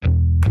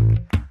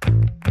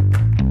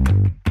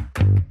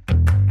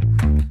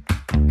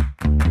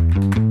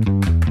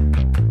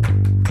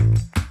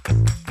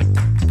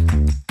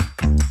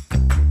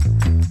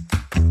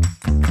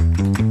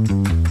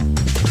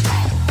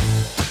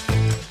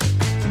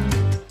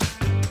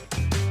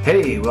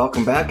Hey,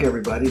 welcome back,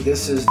 everybody.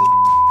 This is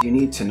the you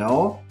need to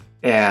know.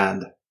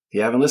 And if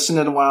you haven't listened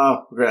in a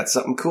while, we got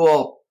something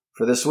cool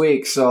for this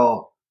week.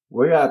 So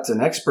we got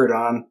an expert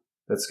on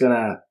that's going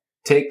to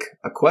take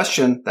a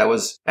question that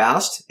was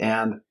asked,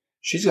 and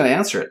she's going to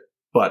answer it.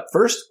 But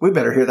first, we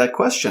better hear that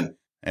question.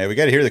 Hey, we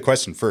got to hear the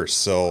question first.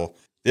 So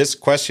this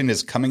question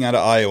is coming out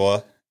of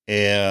Iowa,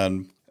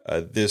 and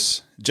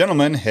this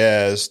gentleman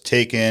has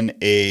taken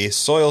a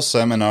soil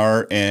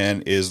seminar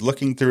and is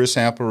looking through his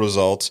sample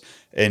results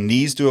and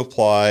needs to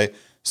apply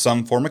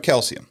some form of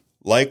calcium.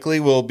 Likely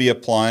will be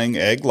applying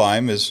ag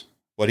lime is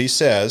what he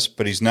says,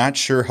 but he's not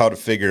sure how to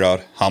figure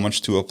out how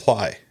much to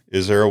apply.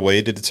 Is there a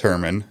way to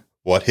determine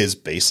what his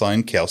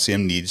baseline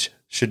calcium needs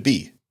should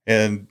be?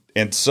 And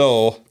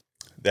so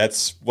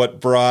that's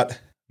what brought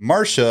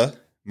Marcia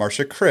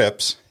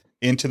Cripps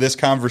into this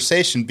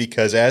conversation,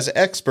 because as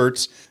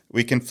experts,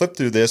 we can flip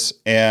through this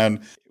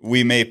and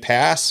we may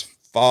pass,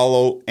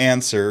 follow,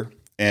 answer.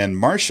 And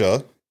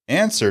Marcia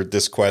answered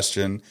this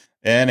question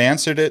and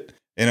answered it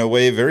in a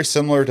way very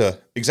similar to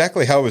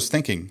exactly how I was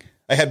thinking.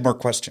 I had more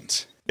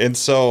questions. And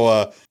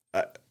so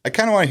I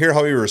kind of want to hear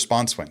how your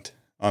response went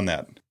on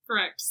that.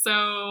 Correct. So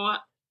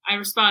I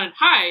responded,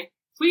 "Hi,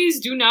 please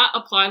do not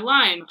apply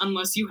lime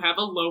unless you have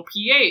a low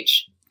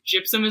pH.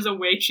 Gypsum is a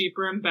way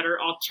cheaper and better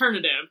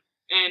alternative."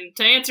 And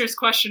to answer his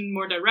question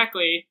more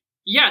directly,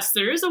 yes,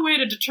 there is a way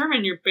to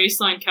determine your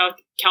baseline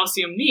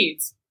calcium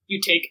needs. You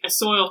take a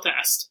soil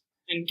test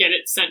and get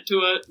it sent to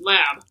a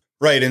lab.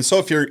 Right. And so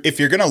if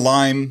you're going to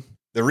lime,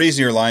 the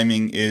reason you're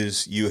liming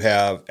is you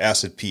have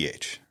acid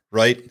pH,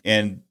 right?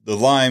 And the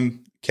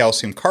lime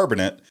calcium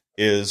carbonate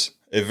is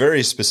a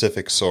very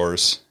specific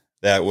source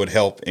that would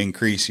help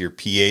increase your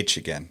pH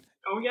again.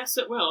 Oh, yes,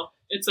 it will.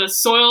 It's a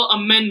soil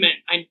amendment.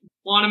 I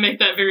want to make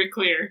that very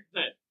clear,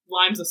 that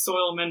lime's a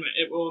soil amendment.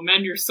 It will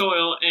amend your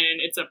soil, and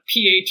it's a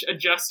pH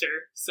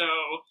adjuster. So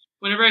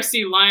whenever I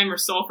see lime or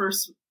sulfur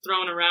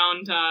thrown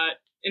around,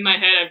 in my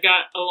head, I've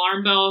got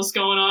alarm bells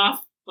going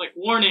off, like,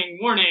 warning,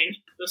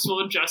 this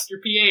will adjust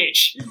your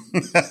pH.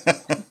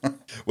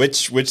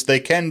 which they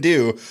can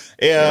do.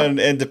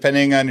 And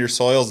depending on your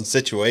soils and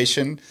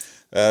situation,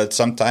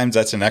 sometimes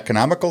that's an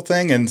economical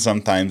thing, and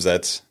sometimes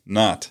that's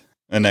not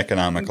an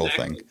economical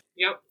thing.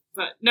 Yep.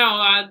 But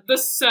no,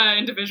 this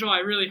individual, I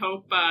really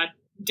hope,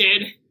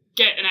 did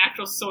get an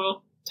actual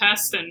soil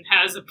test and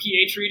has a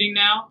pH reading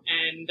now.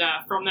 And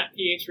from that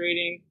pH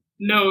reading,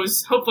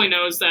 hopefully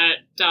knows that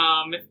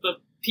if the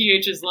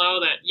pH is low,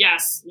 that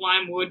yes,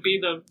 lime would be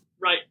the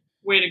right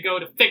way to go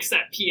to fix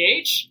that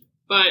pH.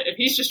 But if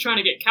he's just trying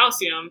to get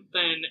calcium,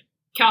 then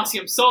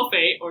calcium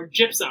sulfate or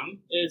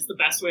gypsum is the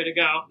best way to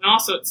go. And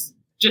also, it's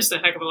just a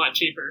heck of a lot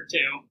cheaper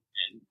too,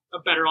 and a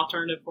better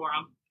alternative for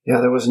him.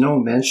 Yeah, there was no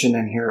mention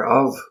in here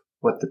of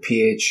what the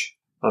pH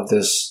of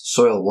this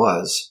soil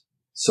was,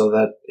 so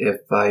that if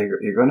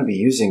you're going to be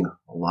using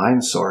a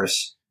lime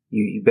source,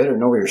 you better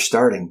know where you're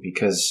starting,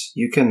 because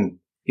you can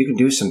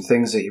do some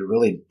things that you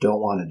really don't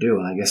want to do.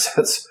 And I guess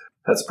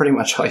that's pretty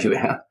much why you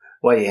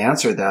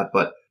answered that.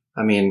 But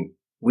I mean,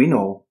 we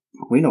know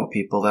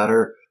people that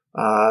are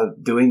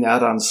doing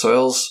that on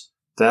soils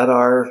that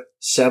are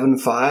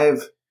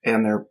 7.5,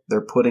 and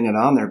they're putting it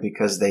on there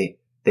because they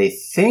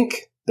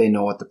think they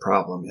know what the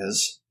problem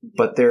is,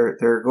 but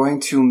they're going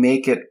to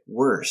make it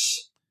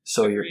worse.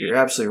 So you're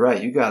absolutely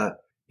right. You've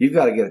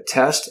got to get a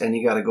test, and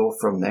you got to go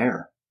from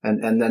there,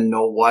 and then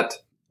know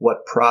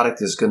what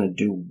product is going to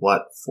do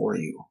what for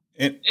you.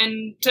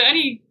 And to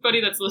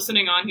anybody that's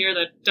listening on here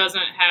that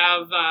doesn't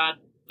have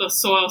the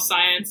soil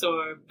science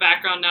or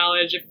background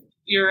knowledge, if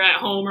you're at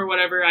home or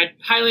whatever, I'd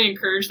highly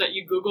encourage that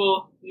you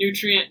Google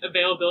nutrient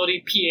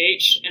availability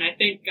pH, and I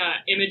think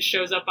image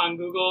shows up on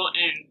Google,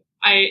 and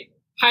I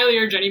highly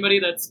urge anybody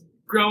that's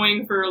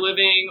growing for a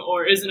living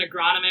or is an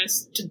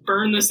agronomist to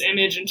burn this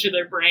image into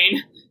their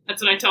brain.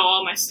 That's what I tell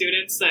all my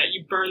students, that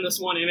you burn this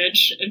one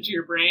image into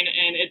your brain,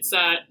 and it's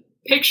a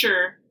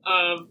picture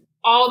of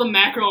all the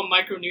macro and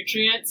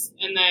micronutrients,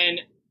 and then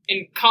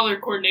in color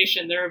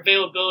coordination, their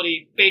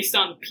availability based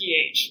on the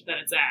pH that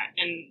it's at.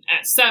 And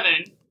at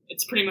 7,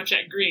 it's pretty much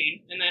at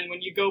green. And then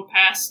when you go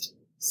past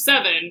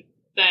 7,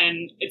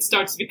 then it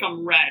starts to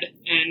become red.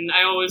 And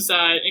I always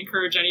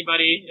encourage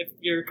anybody, if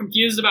you're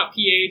confused about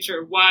pH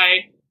or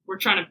why we're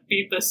trying to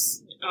beat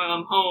this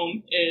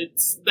home,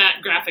 it's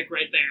that graphic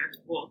right there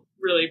will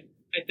really,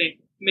 I think,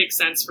 make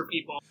sense for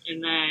people.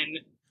 And then,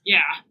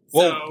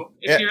 so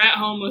if you're at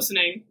home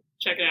listening,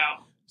 check it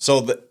out.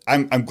 So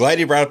I'm glad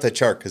you brought up that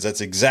chart, because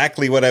that's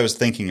exactly what I was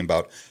thinking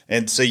about.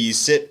 And so you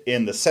sit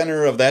in the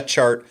center of that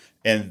chart,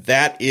 and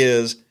that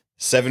is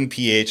 7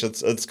 pH.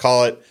 Let's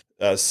call it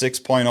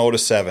 6.0 to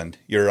 7,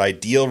 your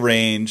ideal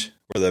range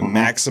where the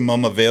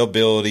maximum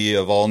availability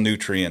of all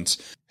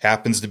nutrients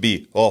happens to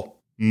be,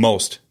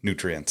 most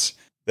nutrients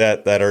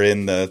that are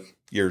in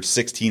your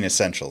 16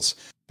 essentials.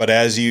 But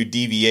as you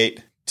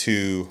deviate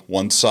to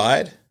one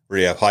side where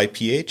you have high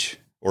pH,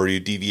 or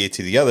you deviate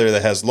to the other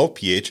that has low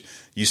pH,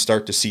 you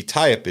start to see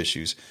tie-up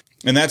issues.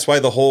 And that's why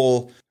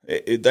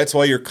that's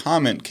why your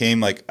comment came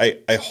like,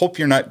 I hope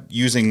you're not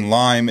using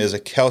lime as a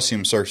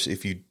calcium source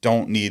if you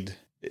don't need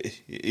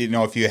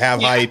if you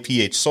have high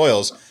pH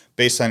soils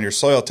based on your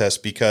soil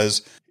test,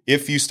 because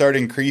if you start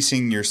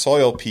increasing your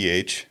soil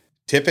pH,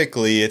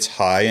 typically it's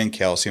high in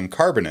calcium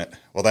carbonate.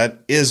 Well, that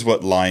is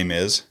what lime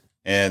is.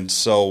 And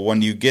so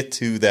when you get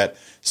to that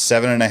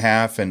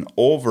 7.5 and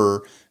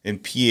over in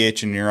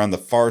pH and you're on the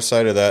far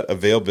side of that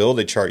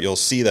availability chart, you'll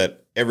see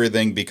that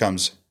everything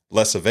becomes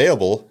less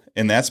available.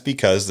 And that's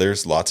because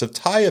there's lots of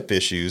tie-up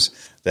issues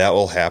that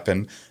will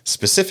happen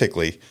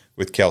specifically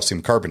with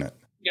calcium carbonate.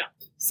 Yeah.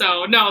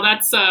 So, no,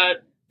 that's a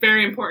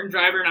very important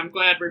driver, and I'm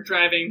glad we're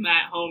driving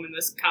that home in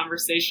this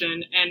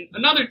conversation. And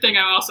another thing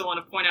I also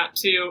want to point out,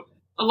 too,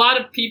 a lot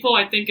of people,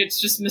 I think it's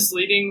just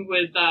misleading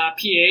with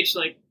pH,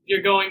 like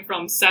you're going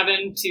from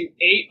 7 to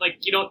 8, like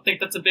you don't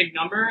think that's a big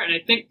number. And I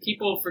think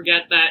people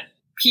forget that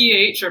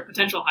pH, or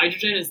potential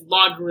hydrogen, is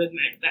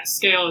logarithmic. That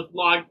scale is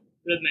logarithmic.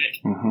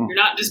 Mm-hmm. You're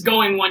not just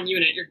going one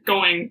unit, you're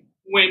going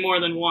way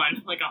more than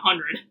one, like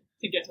 100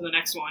 to get to the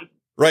next one.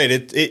 Right.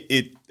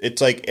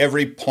 It's like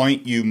every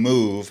point you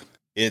move,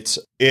 it's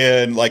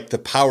in like the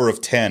power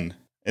of 10.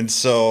 And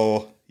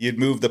so you'd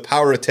move the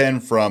power of 10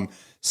 from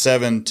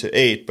 7 to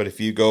 8, but if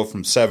you go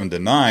from 7 to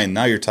 9,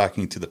 now you're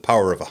talking to the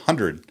power of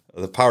 100,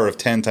 the power of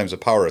 10 times the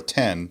power of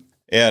 10.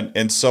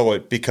 And so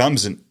it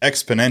becomes an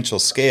exponential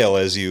scale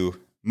as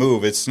you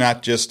move. It's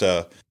not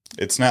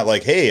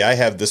like, hey, I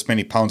have this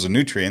many pounds of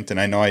nutrient and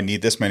I know I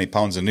need this many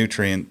pounds of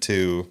nutrient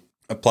to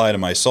apply to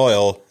my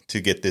soil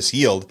to get this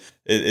yield.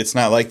 It's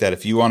not like that.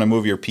 If you want to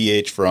move your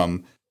pH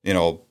from,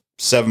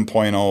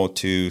 7.0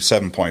 to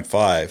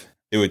 7.5,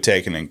 it would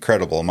take an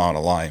incredible amount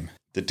of lime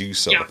to do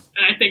so. Yeah,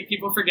 and I think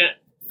people forget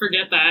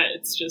that.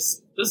 It's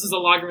just, this is a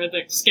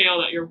logarithmic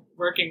scale that you're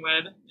working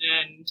with.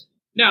 And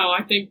no,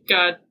 I think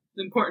the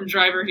important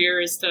driver here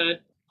is to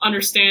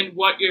understand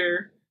what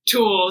your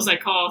tools, I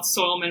call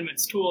soil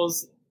amendments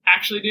tools,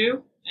 actually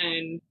do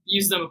and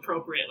use them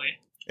appropriately.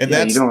 And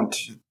you don't,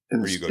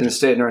 in the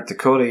state of North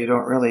Dakota, you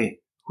don't really,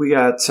 we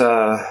got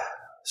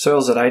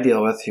soils that I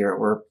deal with here,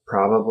 we're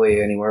probably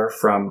anywhere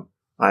from,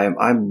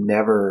 I'm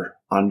never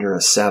under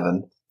a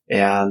 7,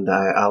 and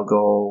I'll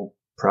go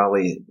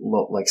probably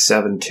like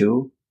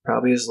 7.2,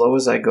 probably as low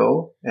as I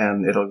go,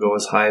 and it'll go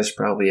as high as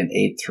probably an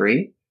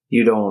 8.3.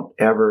 You don't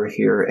ever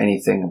hear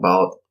anything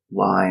about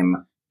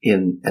lime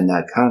in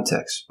that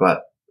context,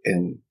 but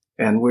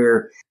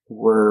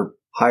we're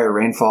higher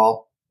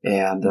rainfall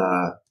and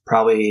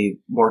probably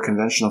more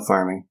conventional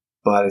farming.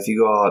 But if you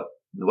go out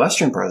the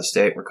western part of the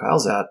state where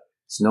Kyle's at,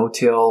 it's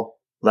no-till,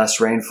 less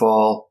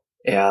rainfall,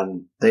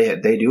 and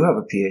they do have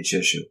a pH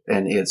issue,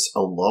 and it's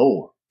a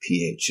low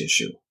pH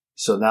issue.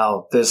 So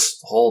now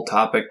this whole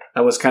topic,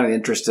 I was kind of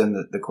interested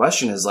in the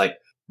question is like,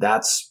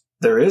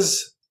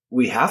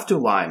 we have to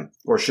lime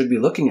or should be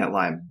looking at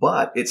lime,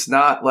 but it's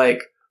not like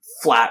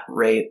flat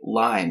rate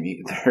lime.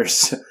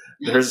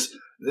 There's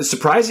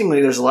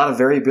surprisingly, there's a lot of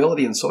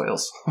variability in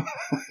soils.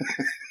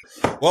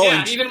 Well,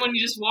 yeah, even when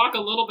you just walk a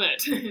little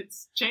bit,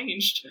 it's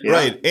changed. Yeah.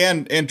 Right.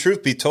 And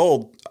truth be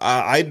told,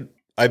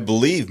 I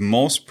believe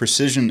most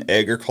precision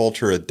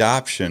agriculture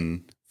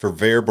adoption for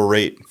variable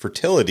rate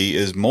fertility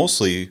is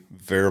mostly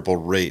variable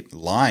rate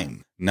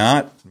lime,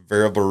 not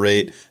variable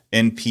rate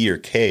NP or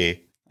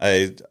K.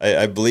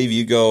 I believe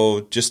you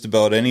go just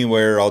about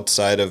anywhere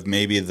outside of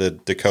maybe the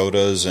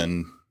Dakotas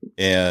and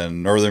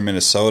northern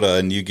Minnesota,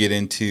 and you get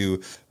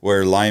into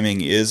where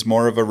liming is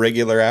more of a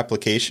regular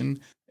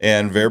application.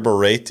 And variable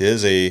rate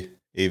is a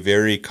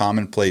very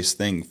commonplace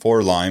thing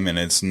for lime, and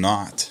it's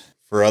not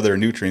for other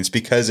nutrients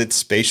because it's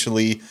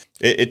spatially,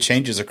 it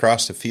changes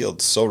across the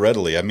field so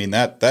readily. I mean,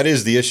 that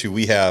is the issue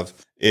we have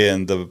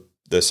in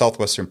the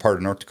southwestern part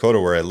of North Dakota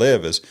where I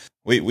live is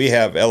we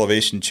have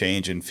elevation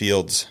change in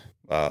fields.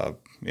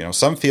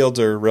 Some fields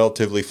are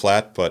relatively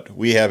flat, but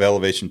we have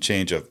elevation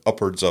change of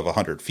upwards of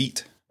 100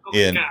 feet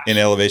in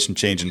elevation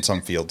change in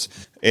some fields.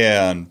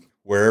 And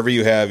wherever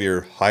you have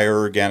your higher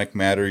organic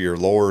matter, your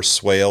lower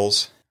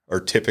swales are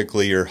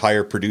typically your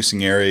higher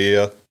producing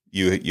area.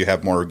 You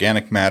have more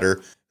organic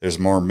matter. There's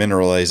more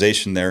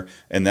mineralization there.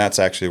 And that's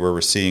actually where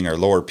we're seeing our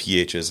lower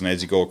pHs. And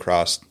as you go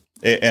across,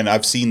 and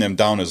I've seen them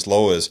down as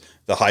low as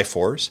the high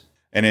 4s.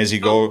 And as you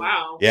go,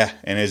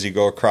 and as you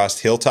go across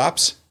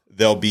hilltops,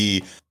 they'll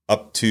be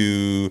up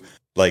to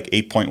like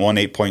 8.1,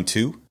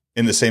 8.2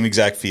 in the same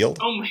exact field.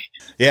 Oh my.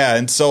 Yeah.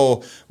 And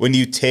so when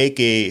you take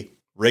a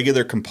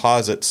regular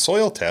composite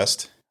soil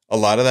test, a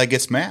lot of that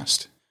gets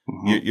masked.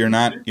 Mm-hmm. You're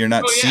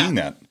not seeing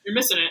that. You're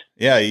missing it.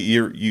 Yeah,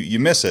 you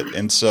miss it.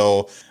 And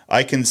so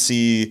I can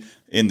see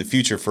in the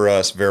future for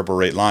us, variable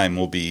rate lime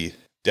will be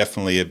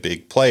definitely a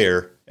big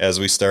player as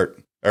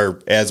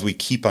we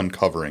keep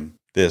uncovering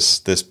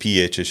this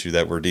pH issue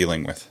that we're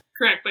dealing with.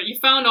 Correct, but you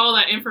found all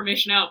that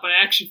information out by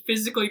actually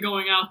physically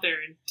going out there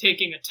and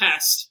taking a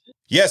test.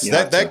 Yes,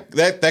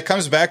 that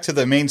comes back to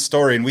the main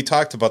story, and we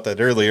talked about that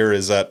earlier.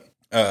 Is that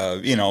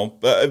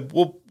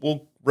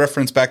we'll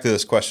reference back to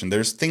this question.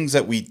 There's things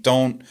that we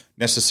don't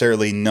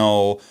necessarily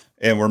know,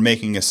 and we're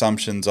making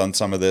assumptions on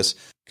some of this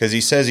because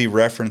he says he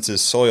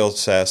references soil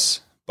tests,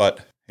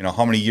 but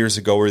how many years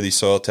ago were these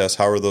soil tests?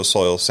 How were those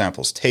soil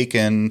samples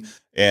taken,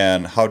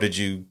 and how did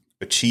you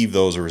achieve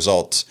those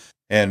results?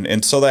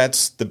 And so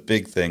that's the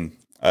big thing.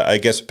 I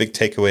guess a big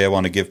takeaway I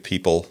want to give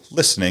people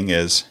listening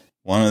is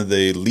one of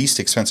the least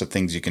expensive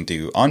things you can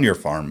do on your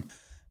farm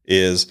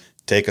is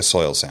take a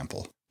soil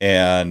sample.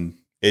 And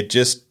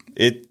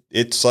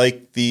it's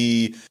like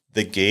the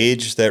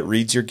gauge that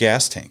reads your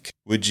gas tank.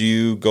 Would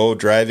you go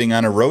driving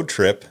on a road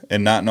trip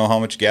and not know how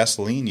much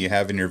gasoline you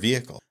have in your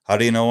vehicle? How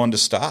do you know when to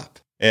stop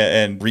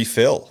and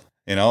refill?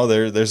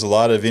 There's a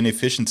lot of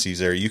inefficiencies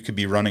there. You could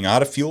be running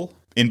out of fuel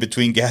in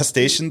between gas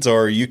stations,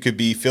 or you could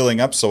be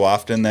filling up so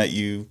often that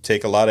you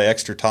take a lot of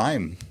extra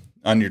time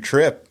on your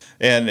trip.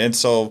 And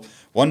so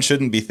one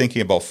shouldn't be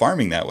thinking about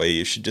farming that way.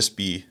 You should just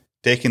be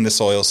taking the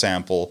soil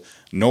sample,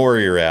 know where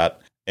you're at,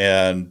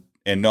 and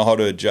know how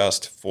to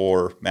adjust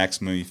for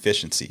maximum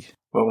efficiency.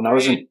 Well, when I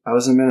was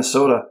in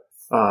Minnesota,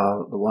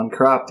 the one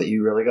crop that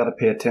you really got to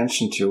pay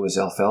attention to was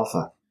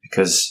alfalfa,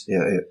 because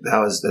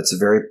that's a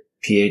very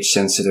pH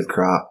sensitive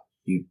crop.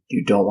 You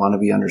don't want to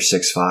be under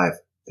 6.5.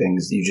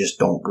 Things you just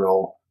don't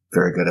grow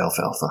very good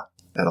alfalfa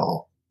at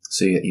all.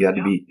 So you had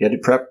to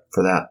prep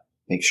for that.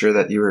 Make sure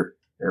that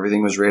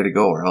everything was ready to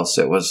go, or else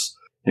it was.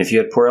 And if you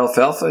had poor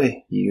alfalfa,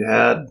 you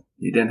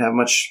didn't have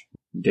much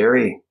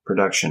dairy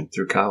production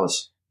through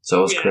cows.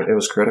 So it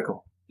was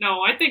critical.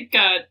 No, I think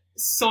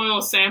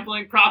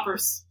proper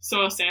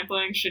soil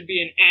sampling should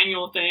be an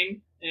annual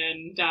thing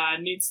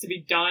and needs to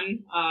be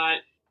done. I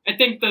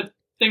think the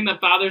thing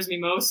that bothers me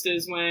most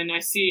is when I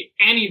see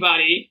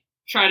anybody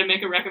try to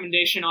make a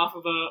recommendation off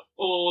of a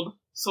old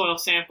soil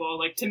sample.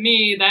 Like, to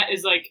me, that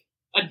is like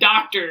a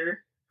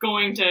doctor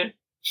going to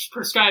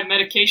prescribe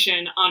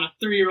medication on a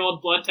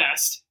 3-year-old blood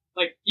test.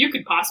 Like, you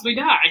could possibly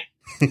die.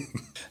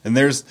 And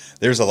there's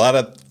a lot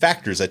of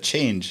factors that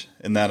change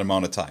in that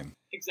amount of time.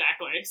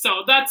 Exactly.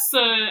 So that's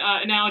the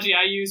analogy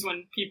I use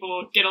when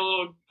people get a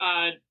little,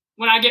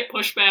 when I get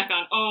pushback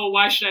on,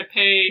 why should I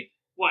pay,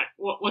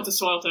 what's a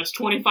soil test,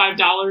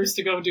 $25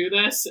 to go do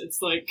this? It's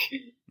like,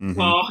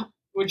 well,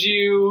 would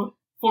you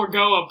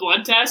forego a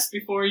blood test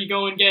before you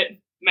go and get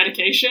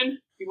medication?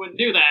 You wouldn't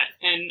do that.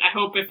 And I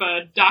hope if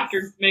a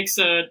doctor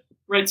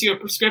writes you a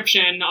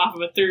prescription off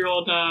of a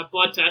 3-year-old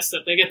blood test,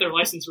 that they get their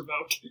license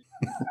revoked.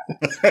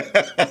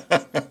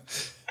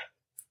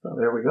 Well,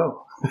 there we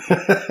go.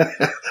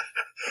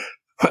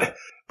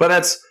 but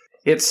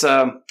it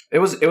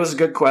was a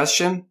good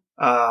question.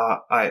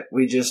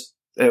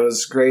 It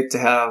was great to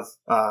have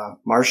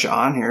Marcia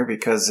on here,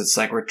 because it's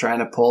like we're trying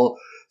to pull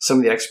some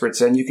of the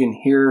experts in. You can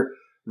hear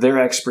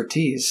their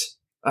expertise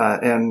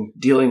and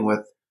dealing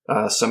with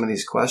some of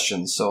these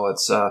questions. So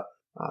it's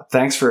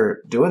thanks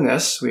for doing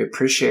this. We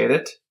appreciate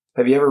it.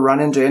 Have you ever run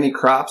into any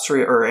crops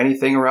or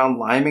anything around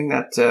liming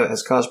that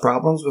has caused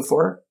problems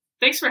before?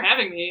 Thanks for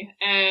having me.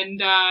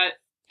 And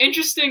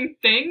interesting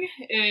thing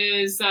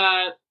is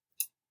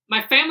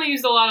my family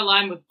used a lot of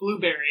lime with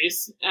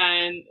blueberries,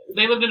 and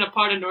they lived in a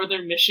part of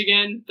northern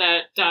Michigan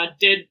that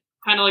did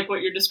kind of like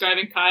what you're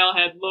describing, Kyle,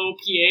 had low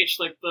pH,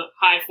 like the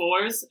high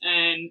 4s,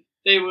 and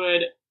they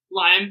would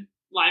lime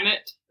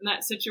it in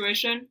that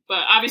situation.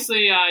 But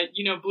obviously,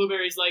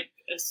 blueberries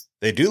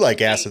they do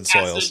like acid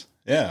soils.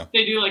 Yeah,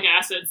 they do like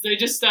acids. They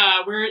just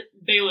where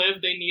they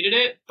live, they needed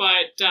it.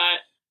 But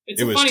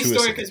it's a funny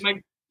story because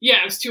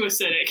it was too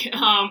acidic.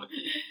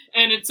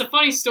 And it's a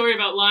funny story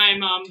about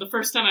lime. The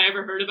first time I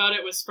ever heard about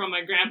it was from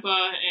my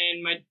grandpa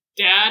and my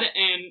dad,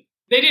 and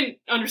they didn't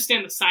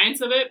understand the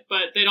science of it,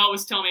 but they'd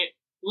always tell me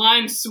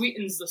lime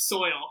sweetens the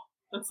soil.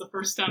 That's the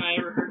first time I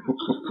ever heard of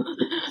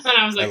it. And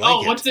I was like,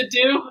 what's it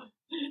do?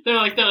 They're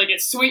like,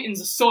 it sweetens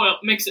the soil,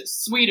 makes it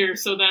sweeter,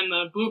 so then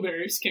the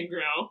blueberries can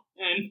grow.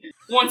 And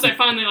once I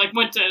finally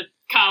went to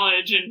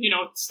college and,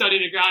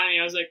 studied agronomy,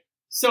 I was like,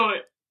 so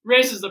it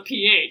raises the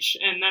pH.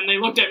 And then they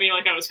looked at me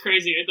like I was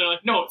crazy. They're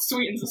like, no, it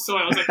sweetens the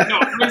soil. I was like, no,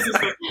 it raises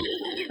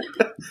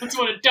that's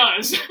what it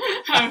does.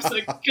 I was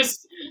like,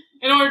 because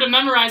in order to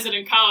memorize it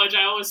in college,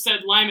 I always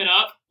said lime it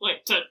up,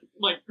 to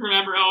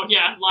remember,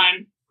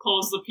 lime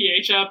pulls the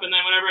pH up. And then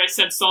whenever I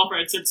said sulfur,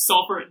 I said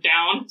sulfur it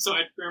down. So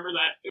I'd remember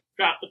that it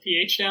dropped the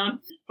pH down.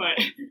 But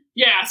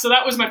yeah, so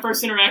that was my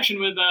first interaction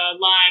with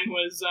lime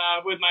was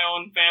with my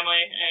own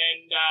family.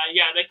 And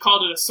they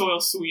called it a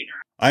soil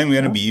sweetener. I'm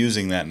going to be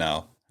using that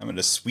now. I'm going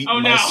to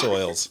sweeten my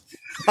soils.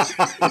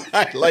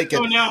 I like it.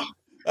 Oh, no.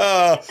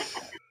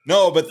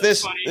 No, but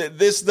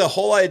the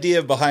whole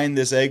idea behind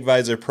this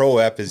AgVisor Pro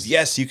app is,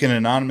 yes, you can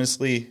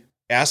anonymously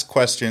ask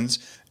questions,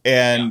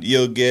 and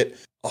you'll get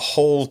a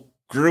whole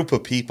group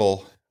of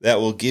people that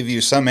will give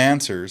you some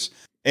answers.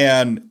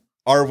 And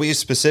are we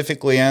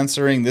specifically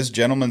answering this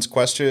gentleman's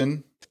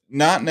question?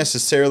 Not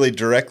necessarily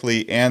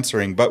directly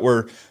answering, but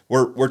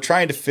we're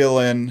trying to fill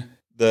in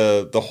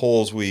the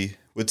holes we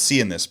would see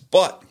in this.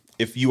 But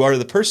if you are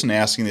the person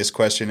asking this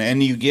question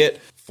and you get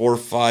 4 or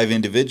 5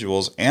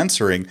 individuals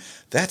answering,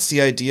 that's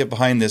the idea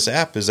behind this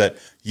app, is that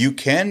you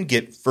can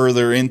get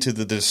further into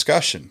the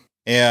discussion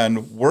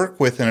and work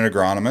with an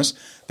agronomist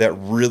that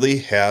really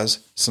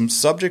has some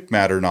subject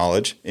matter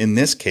knowledge, in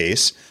this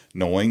case,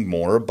 knowing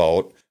more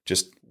about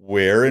just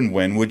where and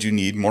when would you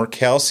need more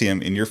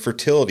calcium in your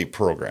fertility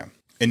program.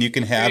 And you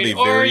can have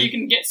or you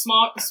can get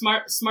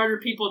smarter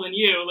people than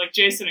you, like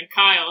Jason and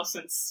Kyle,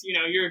 since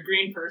you're a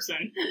green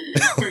person,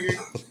 or you're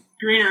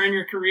greener in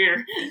your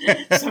career.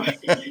 So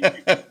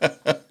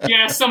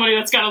somebody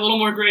that's got a little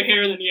more gray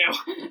hair than you.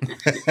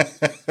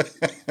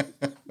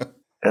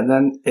 And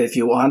then if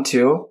you want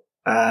to,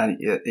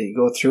 you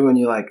go through and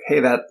you're like,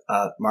 hey, that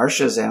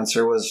Marcia's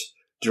answer was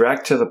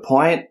direct to the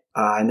point.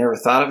 I never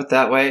thought of it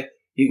that way.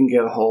 You can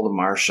get a hold of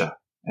Marcia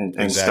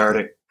and start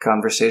a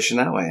conversation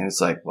that way. And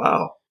it's like,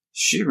 wow,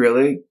 she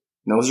really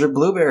knows her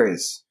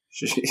blueberries.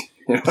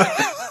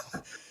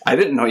 I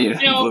didn't know you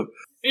didn't blue.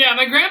 Yeah,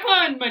 my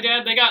grandpa and my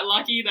dad, they got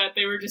lucky that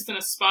they were just in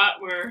a spot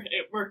where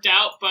it worked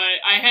out.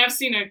 But I have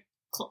seen an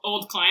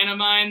old client of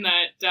mine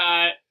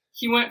that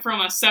he went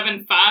from a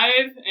 7.5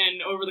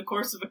 and over the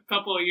course of a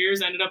couple of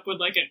years ended up with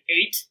like an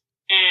 8.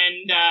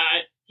 And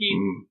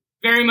he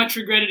very much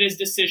regretted his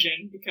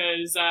decision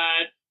because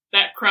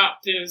that crop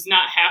was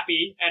not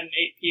happy at an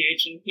 8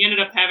 pH, and he ended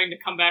up having to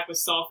come back with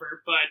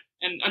sulfur.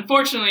 And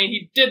unfortunately,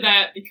 he did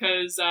that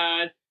because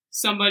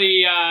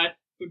somebody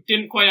who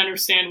didn't quite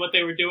understand what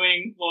they were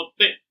doing. Well,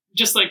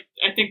 just like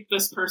I think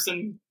this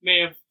person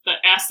that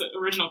asked the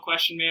original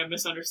question may have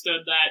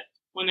misunderstood that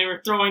when they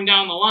were throwing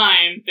down the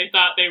line, they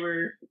thought they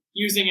were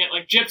using it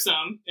like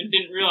gypsum and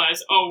didn't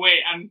realize, oh wait,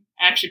 I'm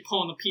actually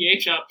pulling the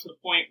pH up to the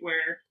point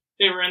where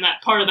they were in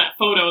that part of that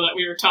photo that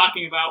we were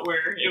talking about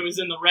where it was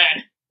in the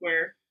red,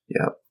 where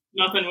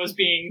nothing was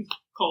being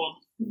cold.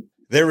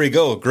 There we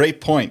go.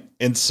 Great point.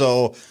 And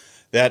so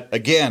that,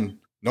 again,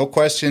 no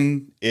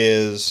question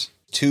is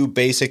too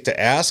basic to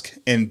ask,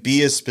 and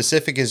be as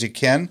specific as you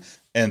can.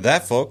 And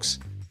that, folks,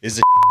 is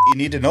the you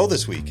need to know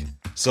this week.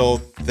 So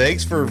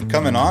thanks for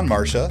coming on,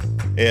 Marcia.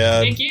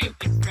 And thank you.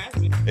 Thanks for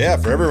having me. Yeah,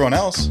 for everyone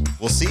else,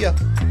 we'll see ya.